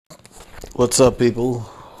What's up, people?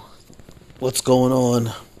 What's going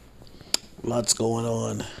on? Lots going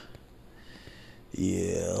on.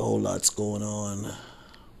 Yeah, a whole lot's going on.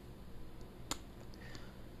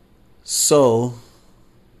 So,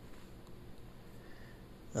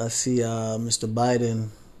 I see Mr. Biden,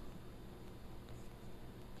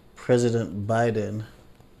 President Biden,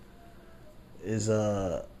 is,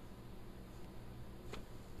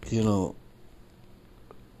 you know,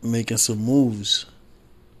 making some moves.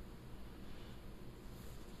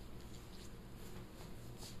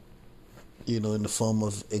 In the form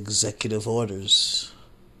of executive orders.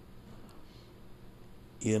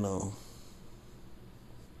 You know,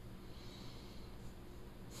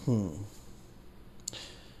 what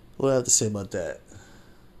do I have to say about that?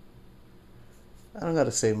 I don't got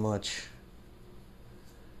to say much.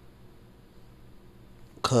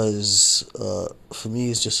 Because for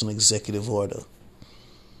me, it's just an executive order.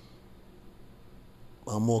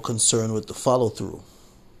 I'm more concerned with the follow through.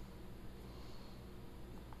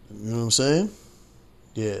 You know what I'm saying?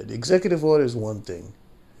 Yeah, the executive order is one thing.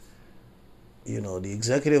 The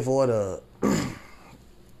executive order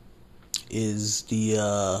is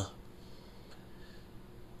the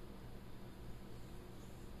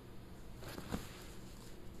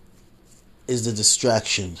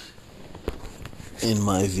distraction, in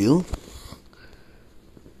my view.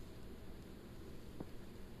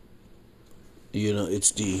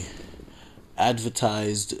 It's the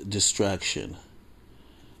advertised distraction.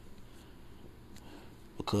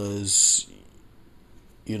 Because,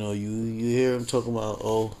 you hear him talking about,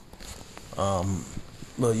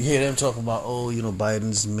 you hear them talking about,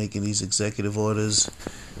 Biden's making these executive orders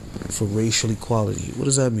for racial equality. What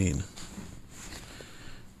does that mean?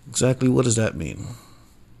 Exactly what does that mean?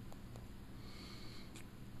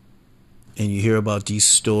 And you hear about these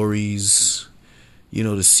stories, the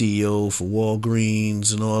CEO for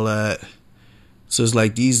Walgreens and all that. So it's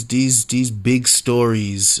like these big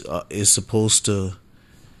stories is supposed to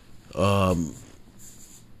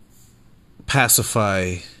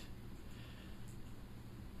pacify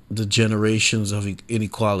the generations of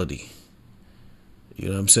inequality. You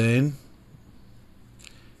know what I'm saying?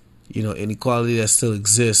 Inequality that still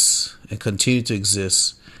exists and continue to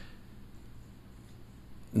exist.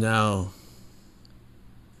 Now,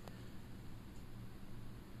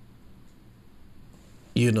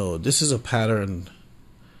 this is a pattern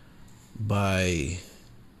by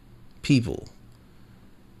people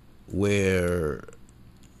where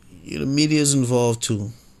media is involved too,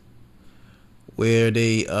 where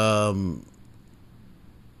they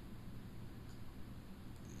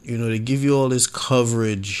they give you all this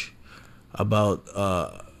coverage about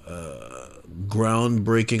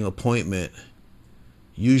groundbreaking appointment,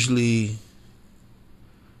 usually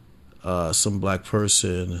some black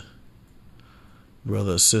person,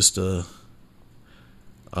 brother or sister,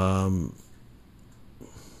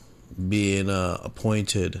 being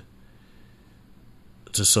appointed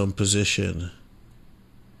to some position,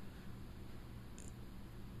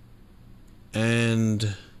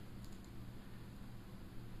 and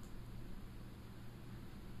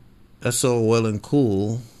that's all well and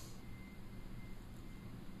cool,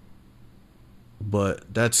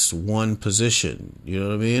 but that's one position, you know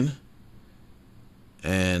what I mean?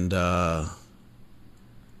 And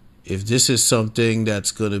if this is something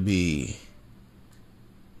that's going to be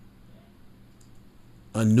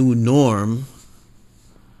a new norm,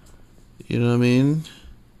 you know what I mean?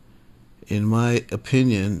 In my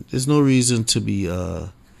opinion, there's no reason to be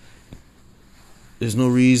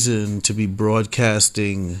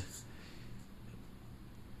broadcasting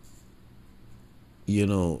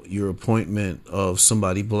your appointment of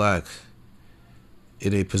somebody black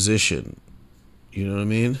in a position. You know what I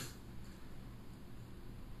mean?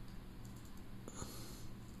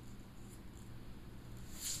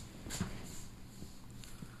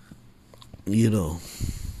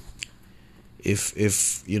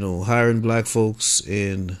 If hiring black folks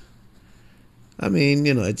in, at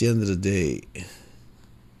the end of the day,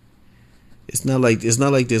 it's not like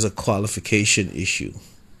there's a qualification issue.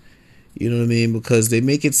 You know what I mean? Because they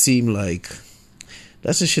make it seem like,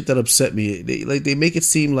 that's the shit that upset me. They make it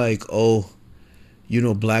seem like,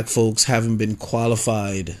 black folks haven't been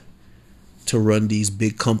qualified to run these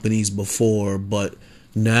big companies before, but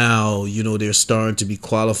now, they're starting to be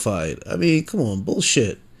qualified. Come on,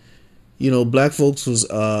 bullshit. Black folks was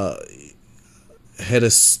head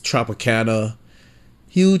of Tropicana,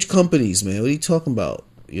 huge companies, man. What are you talking about?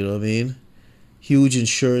 You know what I mean? Huge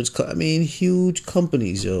insurance, huge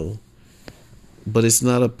companies, yo. But it's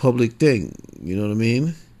not a public thing, you know what I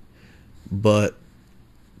mean? But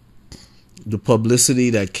the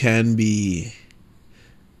publicity that can be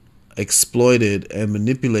exploited and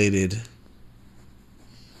manipulated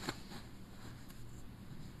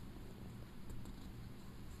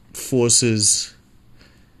forces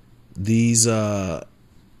these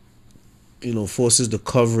forces the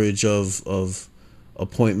coverage of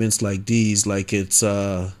appointments like these, like it's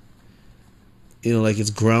like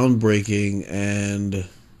it's groundbreaking, and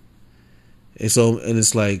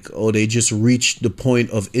it's like, oh, they just reached the point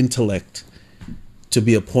of intellect to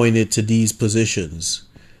be appointed to these positions.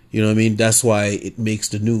 You know what I mean? That's why it makes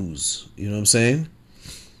the news. You know what I'm saying?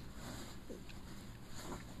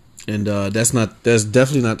 And that's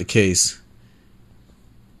definitely not the case.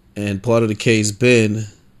 And part of the case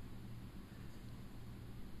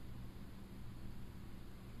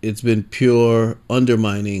it's been pure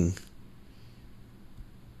undermining,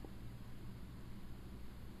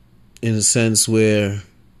 in a sense where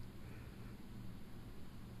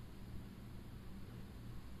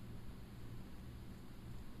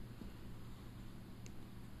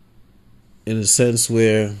I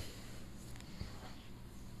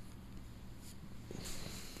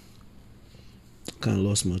kind of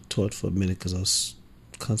lost my thought for a minute because I was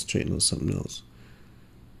concentrating on something else.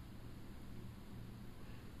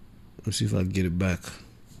 Let's see if I can get it back.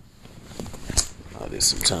 There's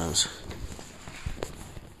sometimes.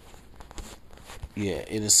 Yeah,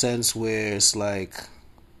 in a sense where it's like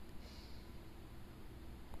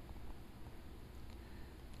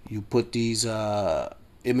you put these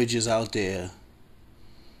images out there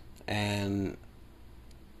and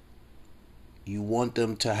you want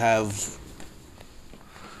them to have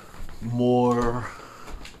more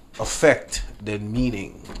effect than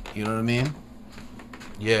meaning. You know what I mean?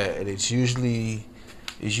 Yeah, and it's usually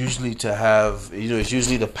to have, it's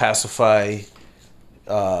usually to pacify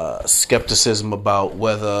skepticism about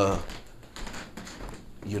whether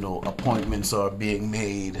appointments are being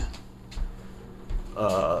made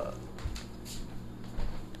of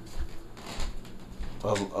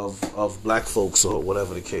black folks or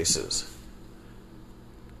whatever the case is.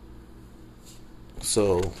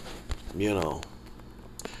 So when I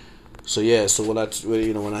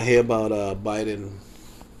hear about Biden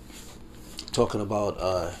talking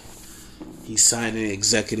about he's signing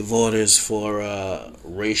executive orders for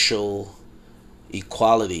racial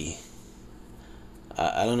equality,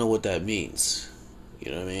 I don't know what that means.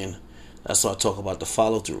 You know what I mean? That's why I talk about the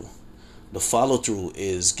follow through. The follow through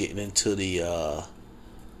is getting into the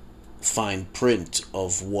fine print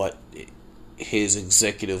of what his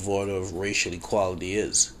executive order of racial equality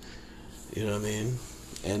is. You know what I mean?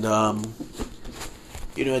 And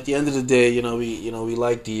at the end of the day, we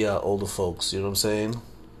like the older folks. You know what I'm saying?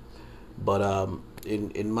 But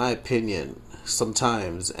in my opinion,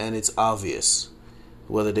 sometimes, and it's obvious,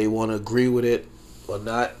 whether they want to agree with it or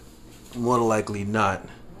not, more than likely not.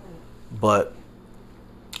 But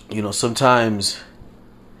sometimes,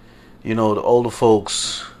 the older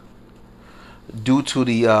folks, due to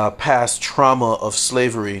the past trauma of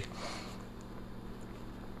slavery,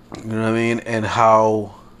 you know what I mean, and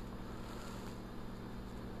how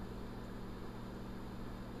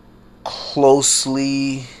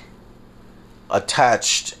closely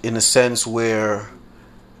attached, in a sense where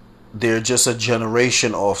they're just a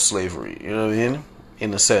generation off slavery. You know what I mean?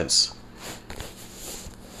 In a sense.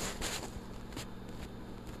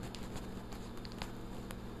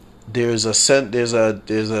 There's a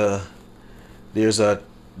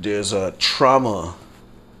trauma,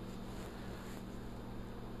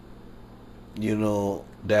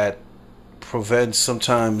 that prevents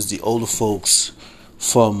sometimes the older folks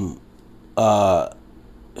from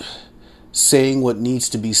saying what needs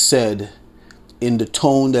to be said in the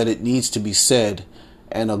tone that it needs to be said,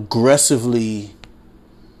 and aggressively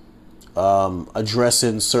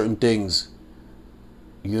addressing certain things.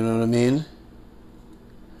 You know what I mean?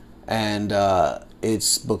 And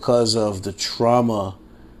it's because of the trauma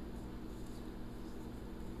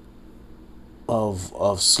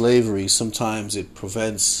of slavery. Sometimes it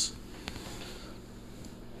prevents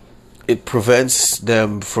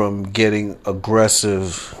them from getting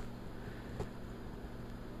aggressive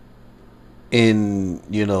in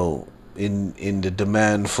the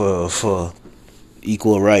demand for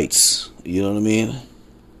equal rights. You know what I mean?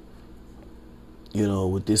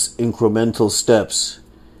 With this incremental steps.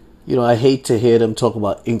 I hate to hear them talk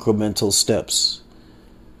about incremental steps.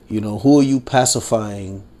 Who are you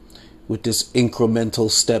pacifying with this incremental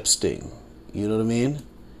steps thing? You know what I mean?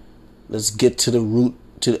 Let's get to the root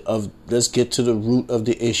of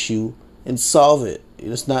the issue and solve it.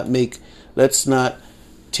 Let's not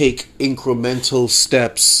take incremental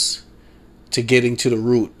steps to getting to the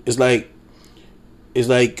root. It's like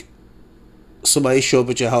somebody show up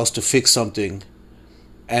at your house to fix something,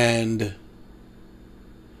 and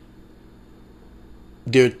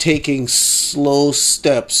they're taking slow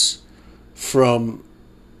steps from,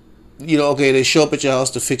 okay, they show up at your house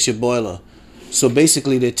to fix your boiler. So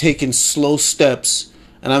basically they're taking slow steps,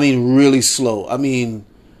 and I mean really slow. I mean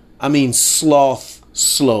sloth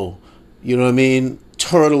slow. You know what I mean?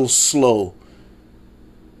 Turtle slow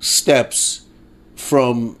steps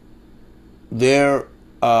from their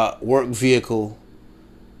work vehicle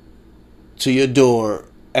to your door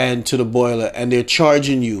and to the boiler, and they're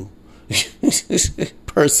charging you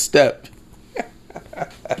per step.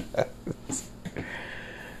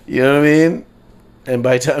 You know what I mean? And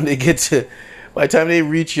by the time they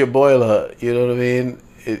reach your boiler, you know what I mean?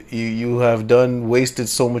 You have wasted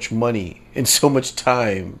so much money and so much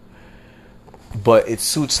time, but it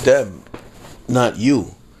suits them, not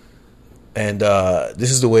you. And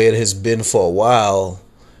this is the way it has been for a while,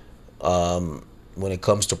 when it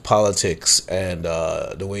comes to politics and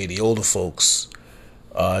the way the older folks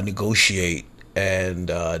negotiate and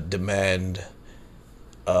demand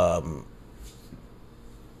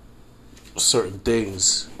certain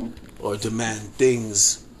things, or demand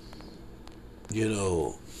things.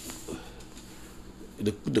 The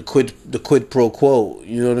quid pro quo.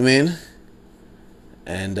 You know what I mean?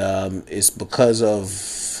 And it's because of,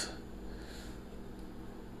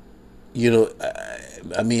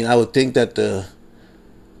 I would think that the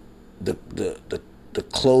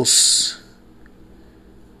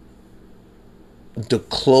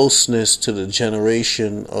closeness to the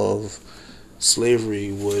generation of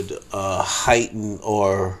slavery would heighten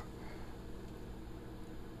or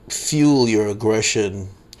fuel your aggression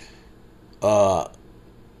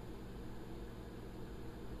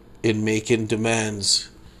in making demands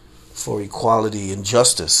for equality and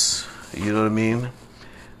justice. You know what I mean?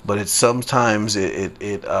 But it sometimes it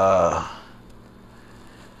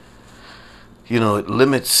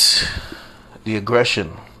limits the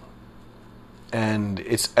aggression, and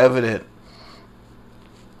it's evident,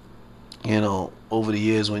 over the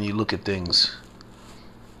years when you look at things.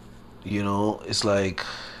 It's like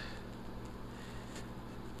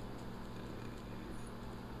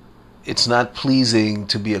it's not pleasing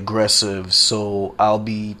to be aggressive, so I'll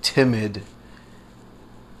be timid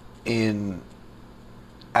in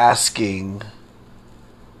asking,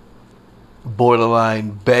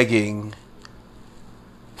 borderline begging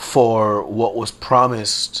for what was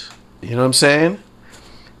promised. You know what I'm saying?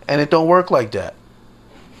 And it don't work like that.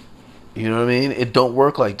 You know what I mean? It don't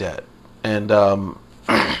work like that. And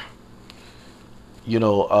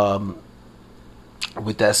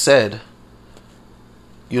with that said,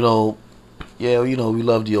 we love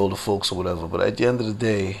the older folks or whatever, but at the end of the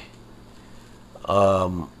day,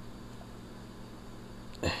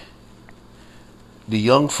 the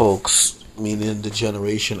young folks, meaning the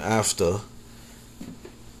generation after,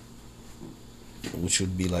 which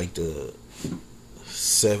would be like the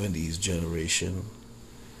 70s generation,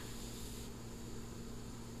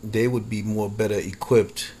 they would be better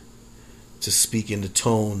equipped to speak in the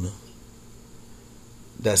tone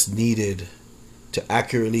that's needed to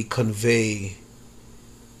accurately convey,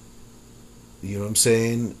 you know what I'm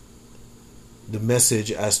saying, the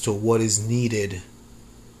message as to what is needed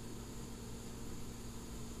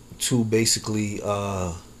to basically,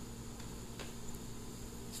 to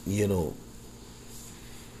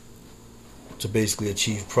basically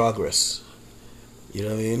achieve progress. You know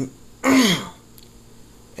what I mean?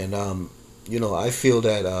 And, I feel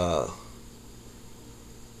that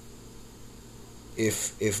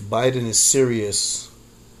if Biden is serious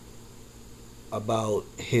about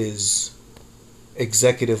his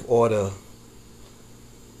executive order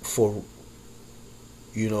for,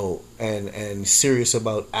 and serious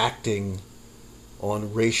about acting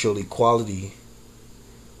on racial equality,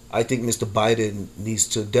 I think Mr. Biden needs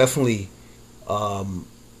to definitely,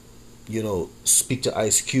 speak to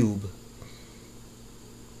Ice Cube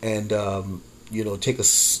and, take a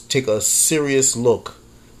serious look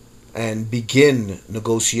and begin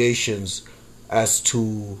negotiations as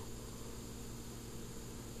to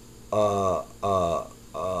a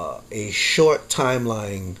short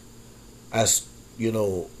timeline, as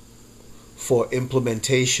for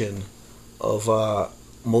implementation of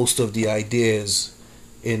most of the ideas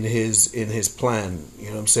in his plan. You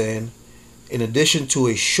know what I'm saying? In addition to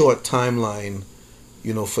a short timeline,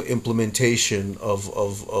 for implementation of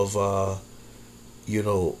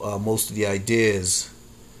most of the ideas,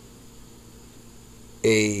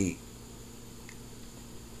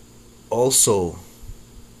 also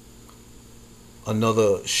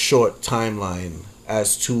another short timeline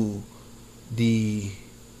as to the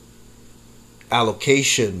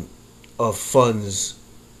allocation of funds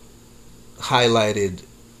highlighted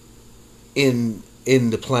in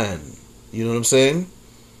the plan. You know what I'm saying?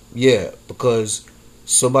 Yeah, because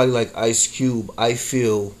somebody like Ice Cube, I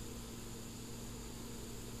feel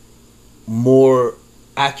more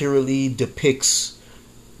accurately depicts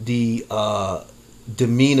the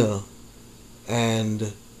demeanor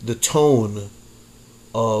and the tone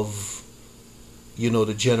of,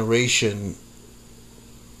 the generation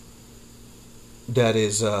that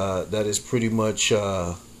is pretty much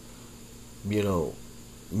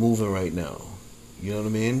moving right now. You know what I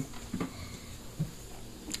mean?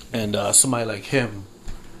 And somebody like him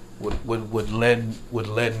would lend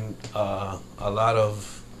a lot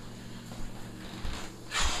of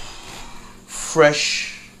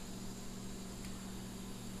fresh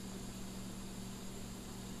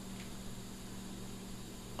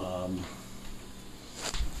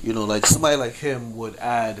like somebody like him would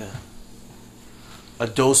add a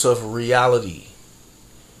dose of reality,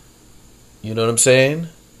 you know what I'm saying,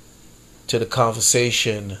 to the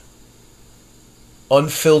conversation,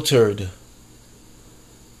 unfiltered.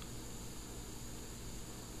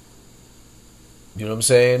 You know what I'm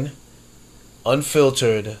saying?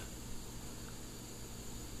 Unfiltered,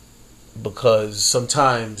 because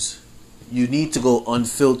sometimes you need to go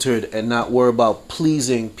unfiltered and not worry about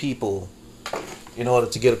pleasing people in order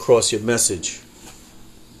to get across your message.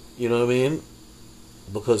 You know what I mean?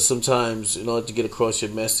 Because sometimes in order to get across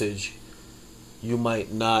your message, you might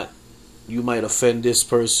offend this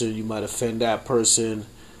person, you might offend that person,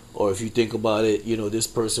 or if you think about it, this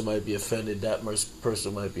person might be offended, that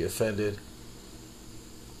person might be offended.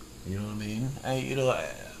 You know what I mean? I mean,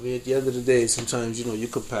 at the end of the day, sometimes you're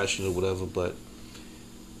compassionate or whatever, but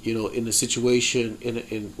in the situation,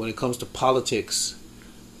 in when it comes to politics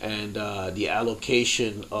and the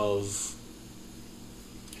allocation of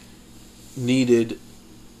needed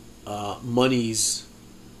monies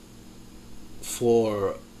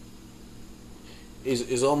for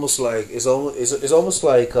is almost like it's almost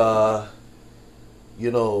like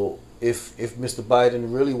if Mr.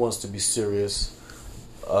 Biden really wants to be serious,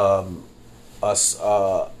 us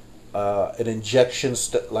an injection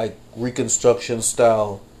like Reconstruction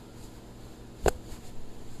style,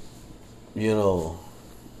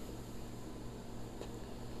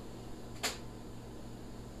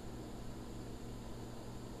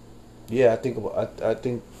 yeah, I think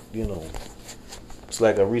it's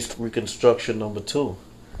like a Reconstruction number two,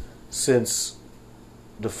 since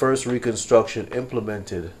the first Reconstruction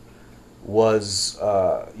implemented was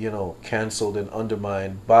canceled and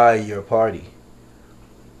undermined by your party.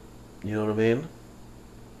 You know what I mean?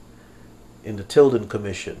 In the Tilden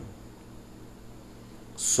Commission.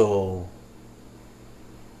 So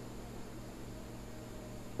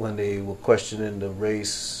when they were questioning the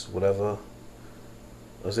race, whatever,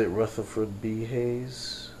 was it Rutherford B.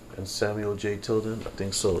 Hayes and Samuel J. Tilden? I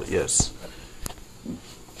think so, yes.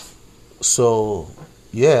 So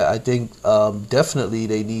yeah, I think definitely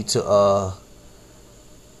they need to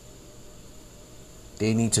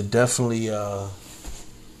definitely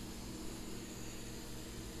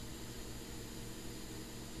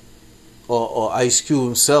or Ice Cube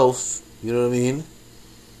himself, you know what I mean,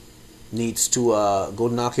 needs to go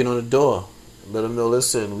knocking on the door, let them know,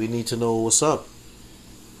 listen, we need to know what's up.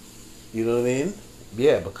 You know what I mean?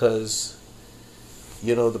 Yeah, because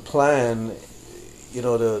the plan,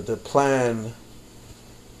 the plan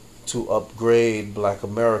to upgrade Black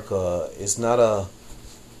America is not a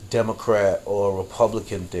Democrat or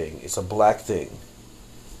Republican thing. It's a black thing.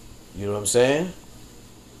 You know what I'm saying?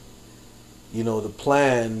 The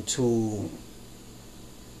plan to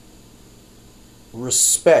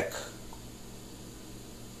respect,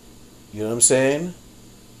 you know what I'm saying?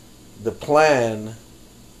 The plan,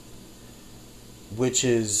 which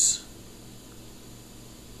is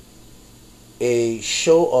a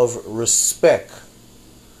show of respect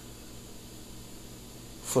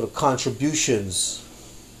for the contributions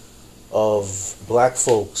of black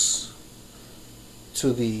folks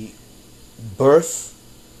to the birth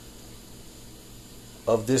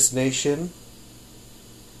of this nation,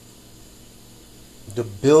 the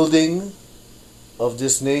building of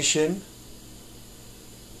this nation,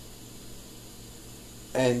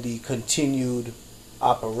 and the continued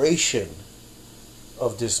operation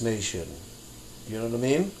of this nation. You know what I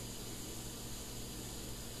mean?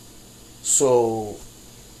 So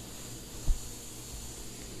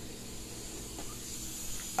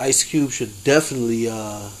Ice Cube should definitely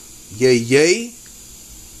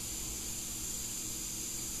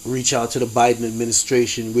reach out to the Biden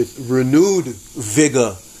administration with renewed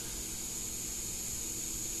vigor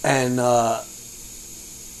and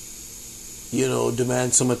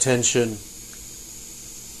demand some attention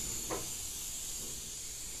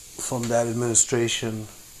from that administration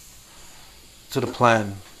to the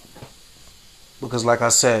plan. Because like I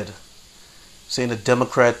said, this ain't a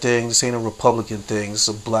Democrat thing, this ain't a Republican thing, this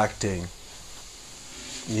is a black thing.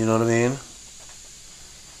 You know what I mean?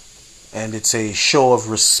 And it's a show of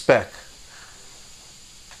respect.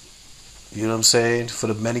 You know what I'm saying? For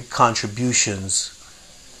the many contributions,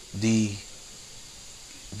 the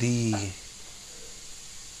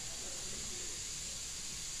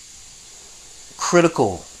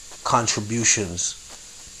critical contributions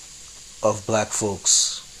of black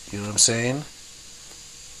folks. You know what I'm saying?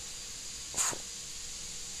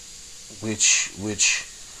 Which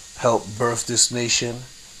helped birth this nation,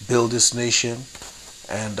 build this nation,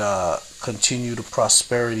 and continue the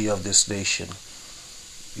prosperity of this nation.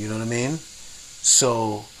 You know what I mean?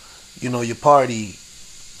 So, your party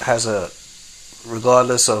has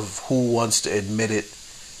regardless of who wants to admit it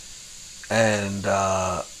and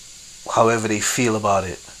however they feel about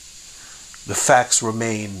it, the facts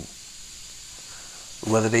remain,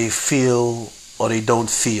 whether they feel or they don't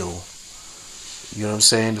feel. You know what I'm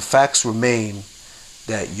saying? The facts remain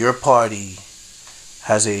that your party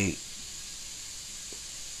has a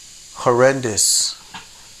horrendous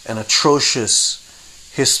and atrocious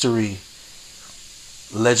history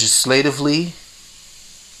legislatively.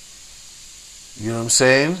 You know what I'm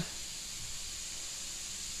saying?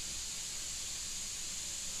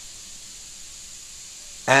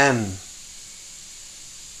 And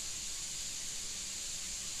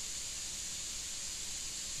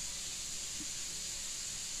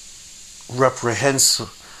reprehensible,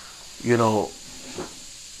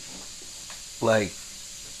 like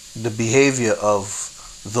the behavior of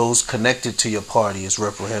those connected to your party is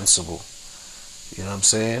reprehensible. You know what I'm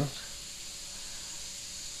saying?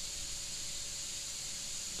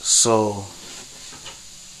 So,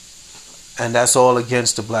 and that's all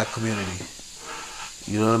against the black community.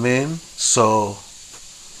 You know what I mean? So,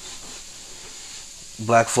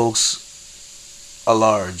 black folks are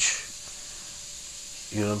large.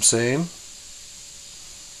 You know what I'm saying?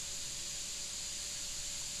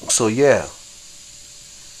 So yeah,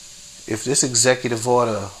 if this executive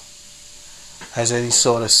order has any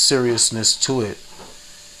sort of seriousness to it,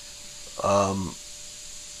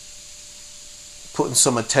 putting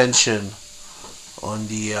some attention on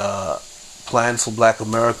the plan for Black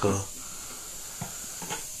America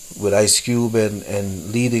with Ice Cube and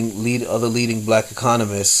other leading black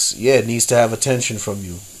economists, yeah, it needs to have attention from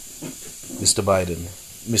you, Mr. Biden,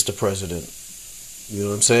 Mr. President. You know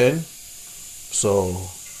what I'm saying? So,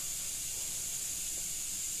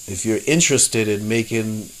 if you're interested in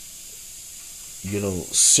making,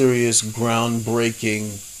 serious,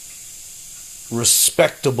 groundbreaking,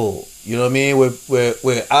 respectable, you know what I mean?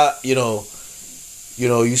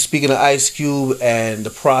 You speaking of Ice Cube and the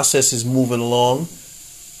process is moving along.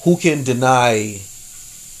 Who can deny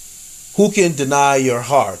your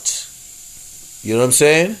heart? You know what I'm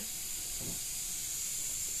saying?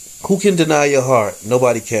 Who can deny your heart?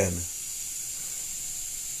 Nobody can.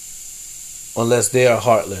 Unless they are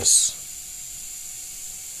heartless.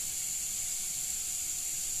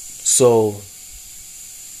 So,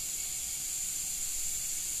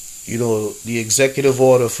 the executive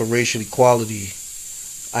order for racial equality,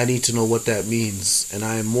 I need to know what that means. And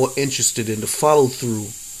I am more interested in the follow through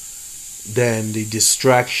than the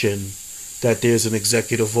distraction that there's an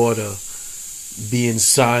executive order being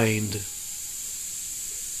signed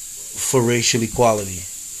for racial equality.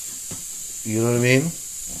 You know what I mean?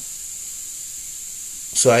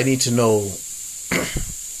 So I need to know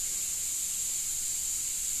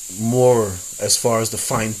more as far as the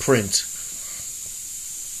fine print,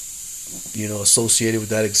 associated with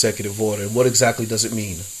that executive order. And what exactly does it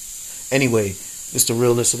mean? Anyway, it's the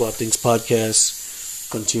Realness About Things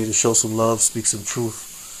podcast. Continue to show some love, speak some truth,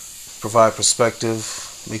 provide perspective,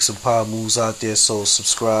 make some power moves out there. So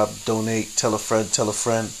subscribe, donate, tell a friend,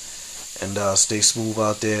 and stay smooth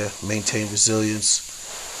out there. Maintain resilience.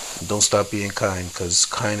 And don't stop being kind, because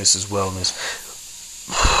kindness is wellness.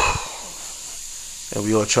 And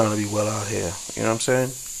we all trying to be well out here. You know what I'm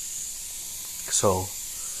saying? So,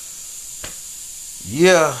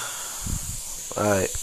 yeah. Alright.